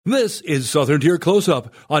This is Southern Tier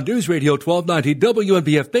Close-Up on News Radio 1290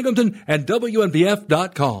 WNBF Binghamton and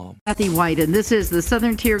WNBF.com. Kathy Whyte, and this is the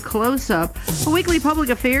Southern Tier Close-Up, a weekly public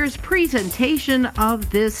affairs presentation of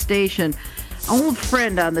this station. Old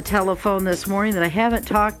friend on the telephone this morning that I haven't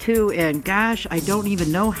talked to, and gosh, I don't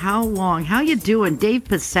even know how long. How you doing, Dave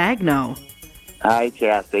Pessagno? Hi,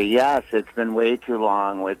 Kathy. Yes, it's been way too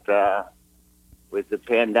long with the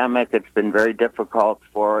pandemic. It's been very difficult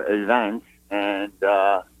for events, and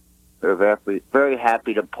we're very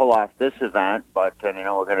happy to pull off this event, but we're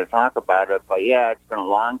going to talk about it. But yeah, it's been a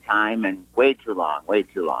long time and way too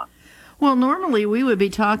long. Well, normally we would be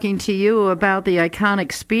talking to you about the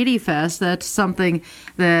iconic Speedy Fest. That's something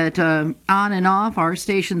that on and off our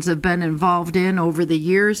stations have been involved in over the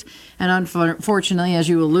years. And unfortunately, as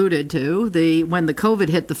you alluded to, when the COVID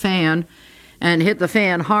hit the fan and hit the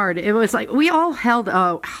fan hard, it was like we all held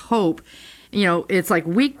out hope. You know, it's like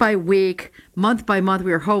week by week, month by month,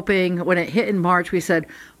 we were hoping. When it hit in March, we said,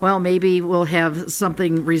 well, maybe we'll have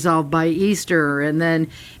something resolved by Easter, and then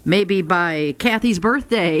maybe by Kathy's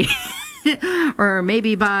birthday, or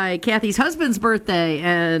maybe by Kathy's husband's birthday,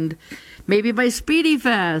 and maybe by Speedy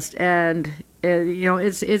Fest. And,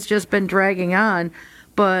 it's just been dragging on.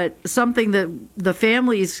 But something that the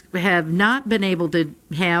families have not been able to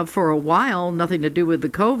have for a while, nothing to do with the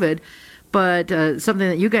COVID, but something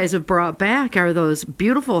that you guys have brought back are those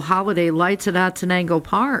beautiful holiday lights at Pessagno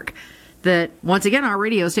Park that, once again, our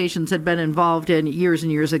radio stations had been involved in years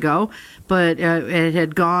and years ago, but it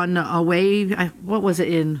had gone away. What was it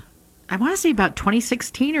in? I want to say about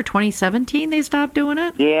 2016 or 2017 they stopped doing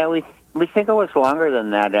it? Yeah, we think it was longer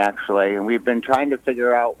than that, actually. And we've been trying to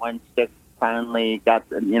figure out when Sticks finally got,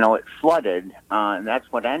 it flooded, and that's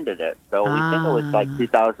what ended it. So we think it was like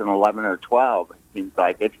 2011 or 12. Seems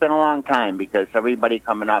like it's been a long time because everybody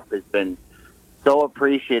coming up has been so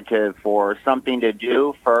appreciative for something to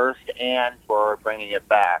do first and for bringing it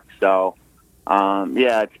back. So,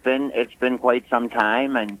 it's been quite some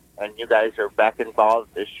time, and you guys are back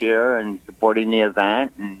involved this year and supporting the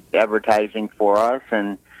event and advertising for us,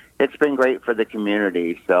 and it's been great for the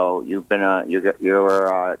community. So you've been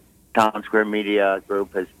your Town Square Media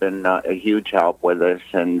Group has been a huge help with us,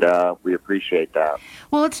 and we appreciate that.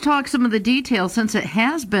 Well, let's talk some of the details. Since it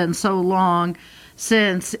has been so long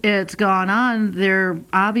since it's gone on, there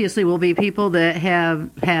obviously will be people that have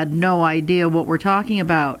had no idea what we're talking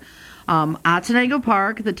about. Pessagno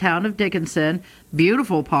Park, the town of Dickinson,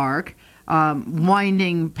 beautiful park,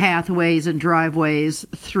 winding pathways and driveways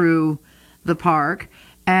through the park.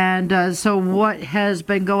 And so what has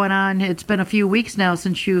been going on? It's been a few weeks now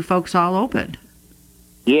since you folks all opened.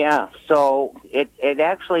 Yeah, so it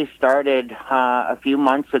actually started a few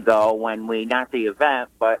months ago when not the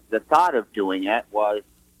event, but the thought of doing it was,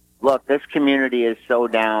 look, this community is so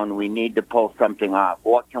down, we need to pull something off.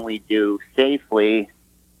 What can we do safely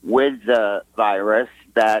with the virus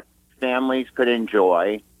that families could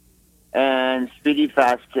enjoy? And Speedy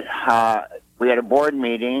Fest, we had a board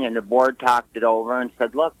meeting, and the board talked it over and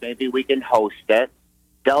said, look, maybe we can host it.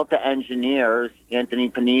 Delta Engineers,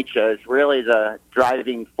 Anthony Paniccia, is really the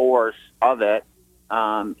driving force of it.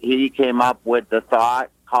 He came up with the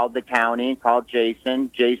thought, called the county, called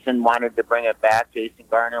Jason. Jason wanted to bring it back. Jason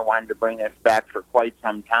Garner wanted to bring us back for quite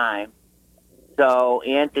some time. So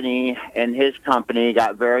Anthony and his company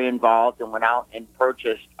got very involved and went out and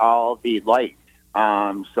purchased all the lights.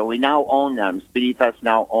 So we now own them. Speedy Fest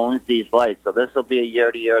now owns these lights. So this will be a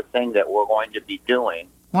year-to-year thing that we're going to be doing.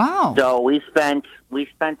 Wow. So we spent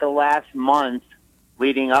the last month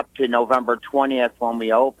leading up to November 20th when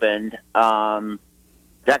we opened,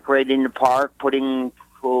 decorating the park,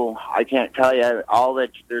 I can't tell you,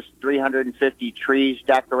 there's 350 trees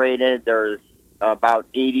decorated. There's about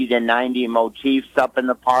 80 to 90 motifs up in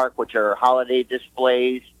the park, which are holiday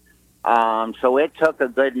displays. So it took a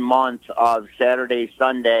good month of Saturday,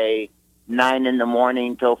 Sunday, 9 in the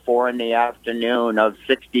morning till 4 in the afternoon of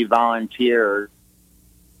 60 volunteers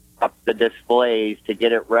up the displays to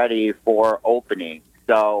get it ready for opening.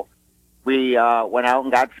 So we went out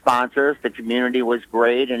and got sponsors. The community was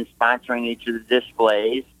great in sponsoring each of the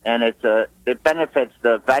displays, and it benefits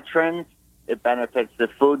the veterans, it benefits the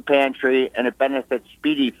food pantry, and it benefits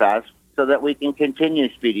Speedy Fest so that we can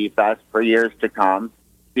continue Speedy Fest for years to come.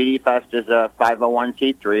 Speedy Fest is a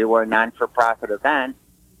 501c3. We're a non-for-profit event,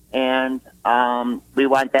 and we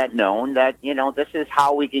want that known that, this is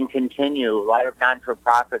how we can continue. A lot of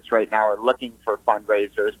non-for-profits right now are looking for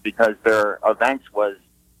fundraisers because their events was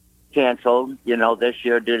canceled, this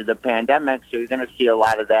year due to the pandemic. So you're going to see a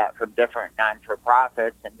lot of that from different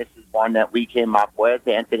non-for-profits, and this is one that we came up with,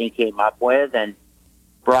 Anthony came up with, and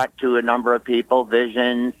brought to a number of people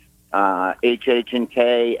visions,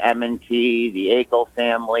 HH&K, M&T, the Akel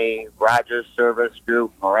family, Rogers Service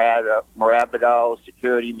Group, Morabido,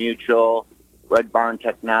 Security Mutual, Red Barn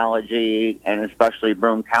Technology, and especially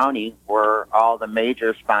Broome County were all the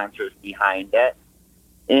major sponsors behind it.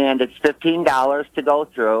 And it's $15 to go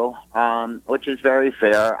through, which is very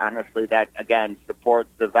fair. Honestly, that, again, supports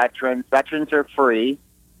the veterans. Veterans are free.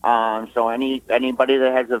 So anybody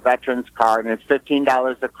that has a veterans card, and it's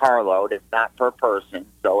 $15 a carload. It's not per person.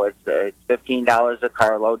 So it's $15 a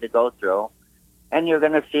carload to go through. And you're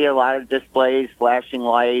going to see a lot of displays, flashing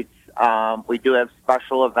lights. We do have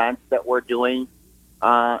special events that we're doing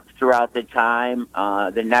throughout the time.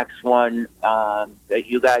 The next one that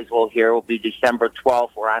you guys will hear will be December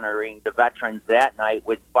 12th. We're honoring the veterans that night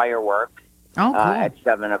with fireworks at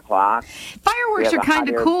 7 o'clock. Fireworks are kind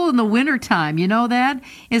of cool in the wintertime. You know that?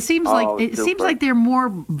 It seems like they're more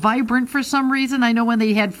vibrant for some reason. I know when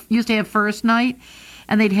they used to have first night,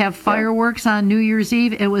 and they'd have fireworks on New Year's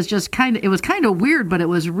Eve. It was kind of weird, but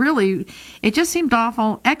it just seemed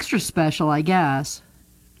awful extra special, I guess.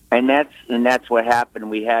 And that's what happened.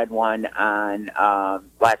 We had one on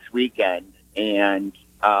last weekend, and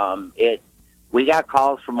we got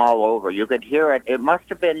calls from all over. You could hear it. It must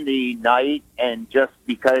have been the night, and just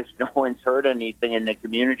because no one's heard anything in the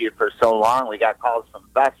community for so long, we got calls from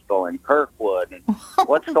Vestal and Kirkwood. And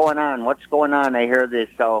what's going on? What's going on? I hear this.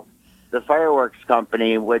 So the fireworks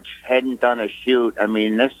company, which hadn't done a shoot, I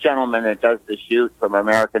mean, this gentleman that does the shoot from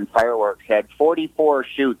American Fireworks had 44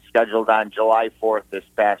 shoots scheduled on July 4th this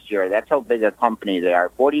past year. That's how big a company they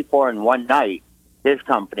are. 44 in one night. His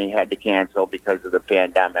company had to cancel because of the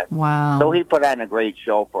pandemic. Wow. So he put on a great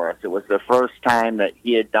show for us. It was the first time that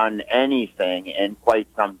he had done anything in quite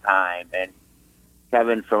some time. And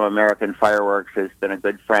Kevin from American Fireworks has been a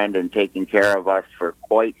good friend and taken care of us for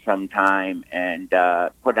quite some time, and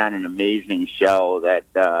put on an amazing show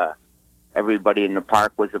that everybody in the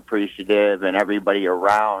park was appreciative, and everybody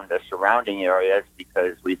around the surrounding areas,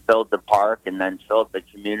 because we filled the park and then filled the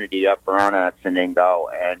community up around Otsinago,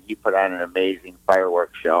 and he put on an amazing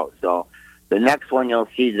fireworks show. So the next one you'll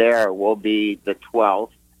see there will be the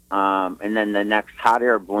 12th. And then the next hot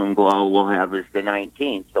air balloon glow we'll have is the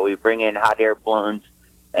 19th. So we bring in hot air balloons,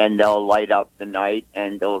 and they'll light up the night,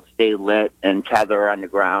 and they'll stay lit and tether on the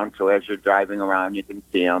ground. So as you're driving around, you can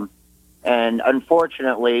see them. And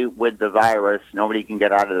unfortunately, with the virus, nobody can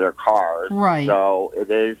get out of their cars. Right. So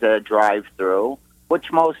it is a drive-through,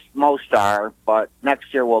 which most are. But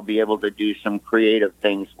next year we'll be able to do some creative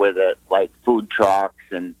things with it, like food trucks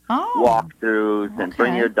and walkthroughs and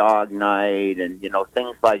bring your dog night and,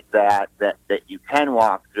 things like that you can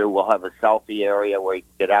walk through. We'll have a selfie area where you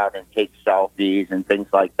can get out and take selfies and things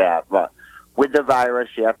like that. But with the virus,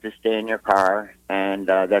 you have to stay in your car, and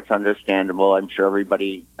that's understandable. I'm sure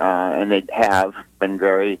everybody, and they have been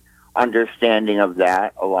very understanding of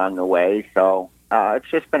that along the way. So it's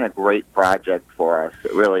just been a great project for us.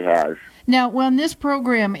 It really has. Now, when this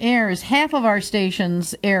program airs, half of our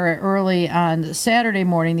stations air it early on Saturday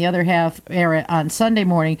morning, the other half air it on Sunday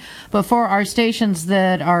morning. But for our stations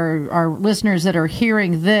that are our listeners that are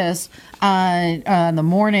hearing this on the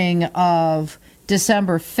morning of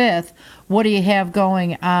December 5th, what do you have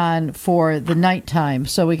going on for the nighttime,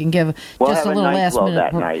 so we can give just a little last minute?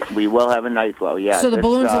 That night. We will have a night glow, yeah. So the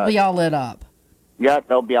balloons will be all lit up? Yeah,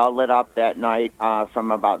 they'll be all lit up that night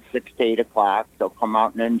from about 6 to 8 o'clock. So come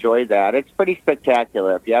out and enjoy that. It's pretty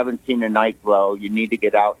spectacular. If you haven't seen a night glow, you need to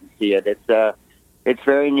get out and see it. It's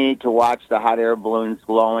very neat to watch the hot air balloons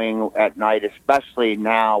glowing at night, especially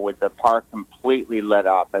now with the park completely lit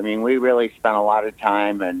up. I mean, we really spent a lot of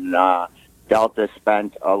time, and Delta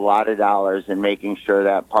spent a lot of dollars in making sure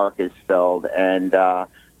that park is filled. And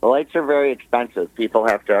the lights are very expensive. People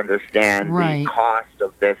have to understand the cost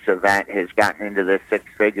of this event has gotten into the six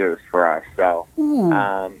figures for us. So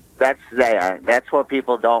that's there. That's what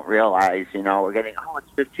people don't realize. We're getting,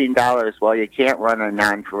 it's $15. Well, you can't run a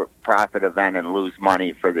non-profit event and lose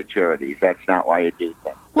money for the charities. That's not why you do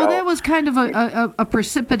things. Well, that was kind of a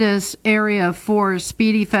precipitous area for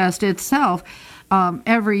Speedy Fest itself.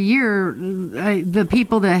 Every year, the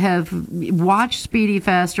people that have watched Speedy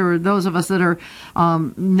Fest, or those of us that are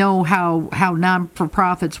know how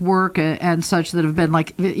non-for-profits work and such, that have been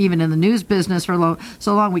like even in the news business for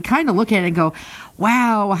so long, we kind of look at it and go,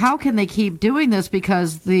 wow, how can they keep doing this?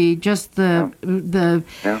 Because the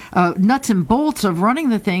nuts and bolts of running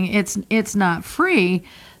the thing, it's not free.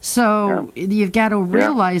 So you've got to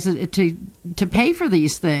realize it to pay for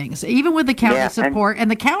these things, even with the county support. And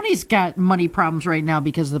the county's got money problems right now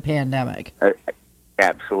because of the pandemic.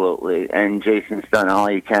 Absolutely. And Jason's done all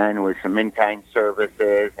he can with some in-kind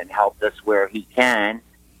services and helped us where he can.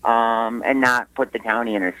 and not put the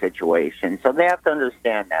county in a situation. So they have to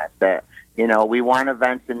understand that we want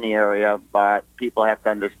events in the area, but people have to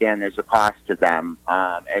understand there's a cost to them.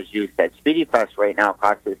 As you said, Speedy Fest right now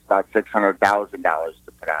costs us about $600,000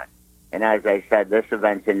 to put on. And as I said, this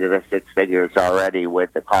event's into the six figures already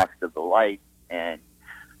with the cost of the lights and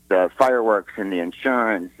the fireworks and the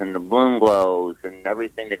insurance and the balloon glows and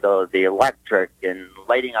everything that goes, the electric and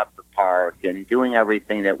lighting up the park and doing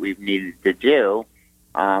everything that we've needed to do.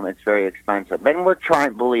 It's very expensive. And we're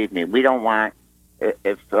trying, believe me, we don't want,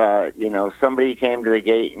 if somebody came to the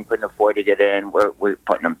gate and couldn't afford to get in, we're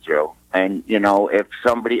putting them through. And, if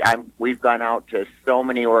somebody, we've gone out to so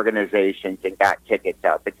many organizations and got tickets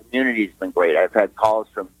out. The community's been great. I've had calls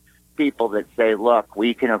from people that say, look,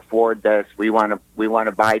 we can afford this. We want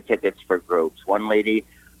to buy tickets for groups. One lady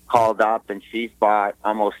called up and she's bought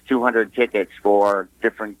almost 200 tickets for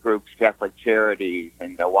different groups, Catholic Charities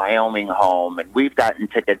and the Wyoming Home. And we've gotten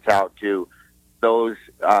tickets out to those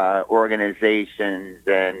organizations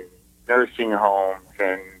and nursing homes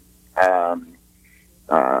and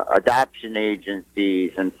adoption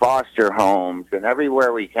agencies and foster homes, and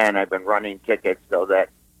everywhere we can. I've been running tickets so that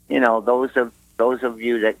those of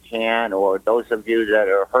you that can, or those of you that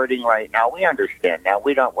are hurting right now, we understand that.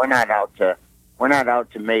 We're not out to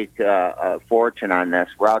make a fortune on this.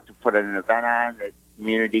 We're out to put an event on that the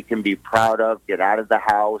community can be proud of, get out of the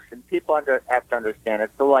house, and people have to understand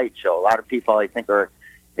it's a light show. A lot of people, I think, are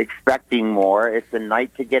expecting more. It's a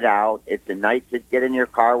night to get out. It's a night to get in your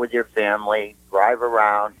car with your family, drive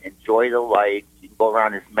around, enjoy the lights. You can go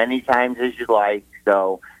around as many times as you like.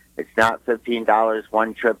 So it's not $15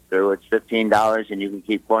 one trip through. It's $15, and you can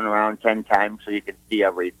keep going around 10 times so you can see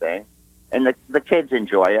everything. And the kids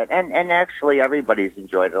enjoy it. And actually, everybody's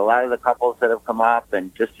enjoyed it. A lot of the couples that have come up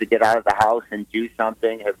and just to get out of the house and do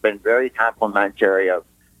something have been very complimentary of,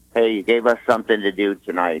 hey, you gave us something to do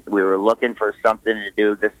tonight. We were looking for something to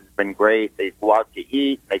do. This has been great. They go out to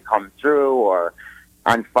eat. They come through. Or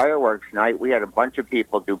on fireworks night, we had a bunch of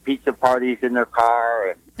people do pizza parties in their car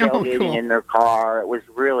and tailgating in their car. It was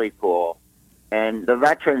really cool. And the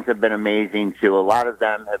veterans have been amazing, too. A lot of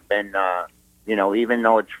them have been, even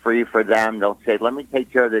though it's free for them, they'll say, let me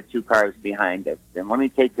take care of the two cars behind us. And let me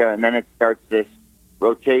take care. And then it starts this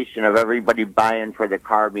rotation of everybody buying for the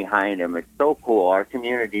car behind them. It's so cool. Our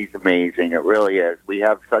community's amazing. It really is. We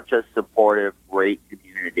have such a supportive, great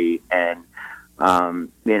community. And,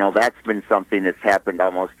 that's been something that's happened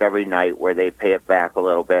almost every night where they pay it back a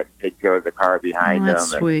little bit, take care of the car behind them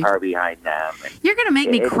and the car behind them. And you're going to make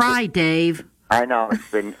me cry, Dave. I know.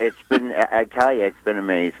 I tell you, it's been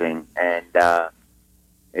amazing. And,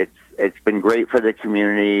 it's been great for the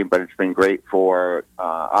community, but it's been great for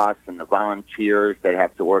us and the volunteers that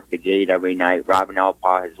have to work the gate every night. Robin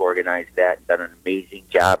Alpaugh has organized that and done an amazing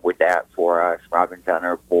job with that for us. Robin's on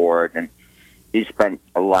our board, and he spent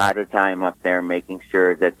a lot of time up there making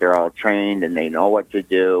sure that they're all trained and they know what to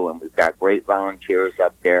do, and we've got great volunteers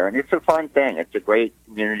up there. And it's a fun thing. It's a great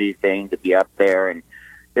community thing to be up there, and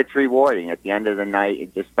it's rewarding. At the end of the night, you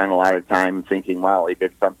just spend a lot of time thinking, wow, we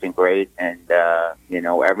did something great. And,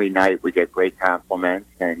 every night we get great compliments.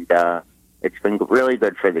 And it's been really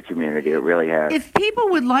good for the community. It really has. If people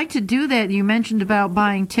would like to do that, you mentioned about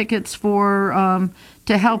buying tickets for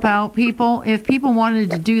to help out people. If people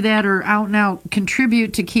wanted to do that or out and out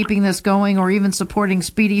contribute to keeping this going, or even supporting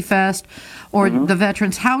Speedy Fest or the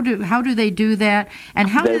veterans, how do they do that? And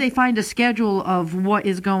how do they find a schedule of what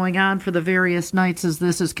is going on for the various nights as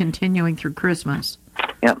this is continuing through Christmas?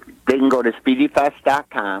 Yep. They can go to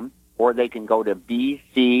speedyfest.com, or they can go to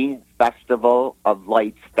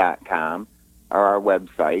bcfestivaloflights.com, or our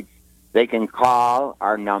websites. They can call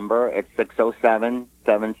our number at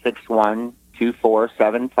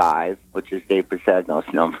 607-761-2475, which is Dave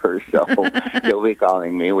Pessagno's number, so you'll be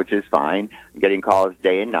calling me, which is fine. I'm getting calls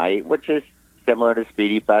day and night, which is similar to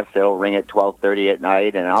Speedy Fest. It'll ring at 12:30 at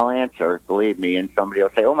night, and I'll answer, believe me, and somebody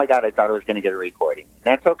will say, oh, my God, I thought I was going to get a recording.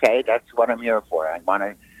 That's okay. That's what I'm here for. I want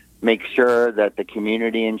to make sure that the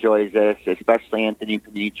community enjoys this, especially Anthony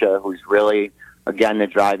Panicia, who's really, again, the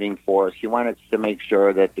driving force. You want us to make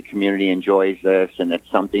sure that the community enjoys this, and it's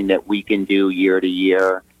something that we can do year to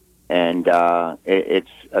year. And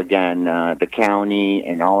it's, again, the county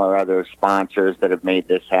and all our other sponsors that have made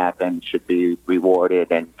this happen should be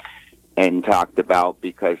rewarded and talked about,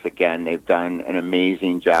 because, again, they've done an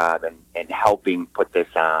amazing job in helping put this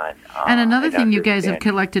on. And another thing, you guys have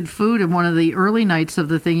collected food, and one of the early nights of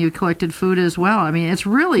the thing, you collected food as well. I mean, it's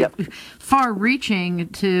really far-reaching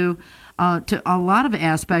to to a lot of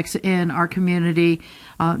aspects in our community,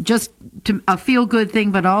 just to a feel-good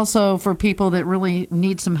thing, but also for people that really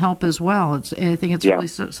need some help as well. I think it's really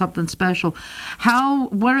something special.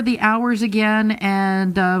 What are the hours again,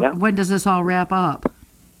 and when does this all wrap up?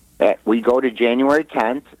 We go to January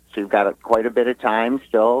 10th, so you've got quite a bit of time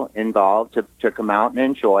still involved to come out and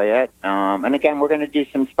enjoy it. And again, we're going to do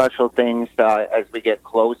some special things as we get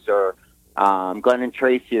closer. Glenn and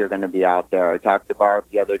Tracy are going to be out there. I talked to Barb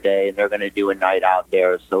the other day, and they're going to do a night out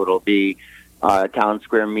there. So it'll be Town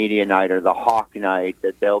Square Media Night or the Hawk Night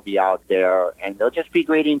that they'll be out there. And they'll just be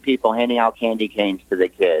greeting people, handing out candy canes to the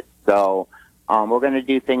kids. So we're going to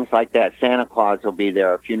do things like that. Santa Claus will be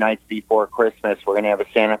there a few nights before Christmas. We're going to have a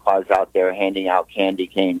Santa Claus out there handing out candy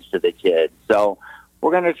canes to the kids. So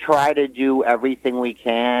we're going to try to do everything we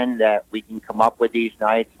can that we can come up with these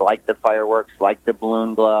nights, like the fireworks, like the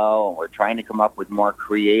balloon glow. We're trying to come up with more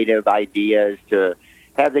creative ideas to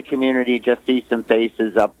have the community just see some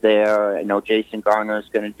faces up there. I know Jason Garner is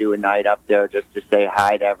going to do a night up there just to say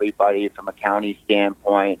hi to everybody from a county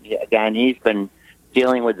standpoint. Again, he's been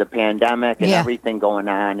dealing with the pandemic and everything going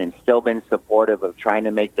on and still been supportive of trying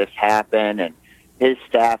to make this happen. And his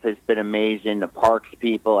staff has been amazing. The parks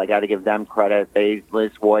people, I got to give them credit.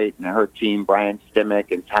 Liz Whyte and her team, Brian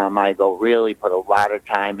Stimmick and Tom Igo, really put a lot of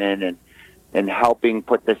time in and helping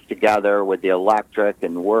put this together with the electric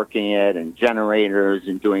and working it and generators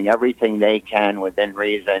and doing everything they can within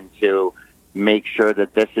reason to make sure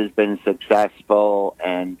that this has been successful.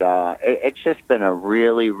 And it's just been a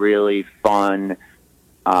really, really fun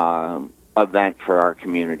event for our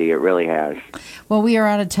community. It really has. Well, we are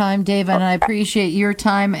out of time, Dave, and I appreciate your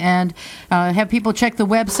time, and have people check the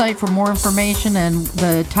website for more information and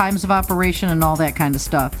the times of operation and all that kind of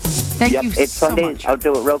stuff. Thank you it's so Sunday, much. I'll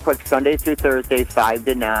do it real quick. Sunday through Thursday, 5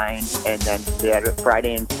 to 9, and then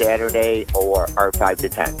Friday and Saturday are 5 to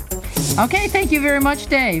 10. Okay, thank you very much,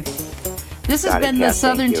 Dave. This has been the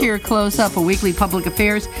Southern Tier Close-Up, a weekly public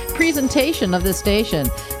affairs presentation of the station.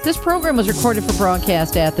 This program was recorded for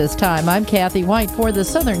broadcast at this time. I'm Kathy Whyte for the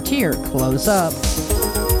Southern Tier Close-Up.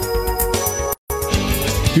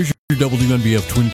 Here's your WNBF Twin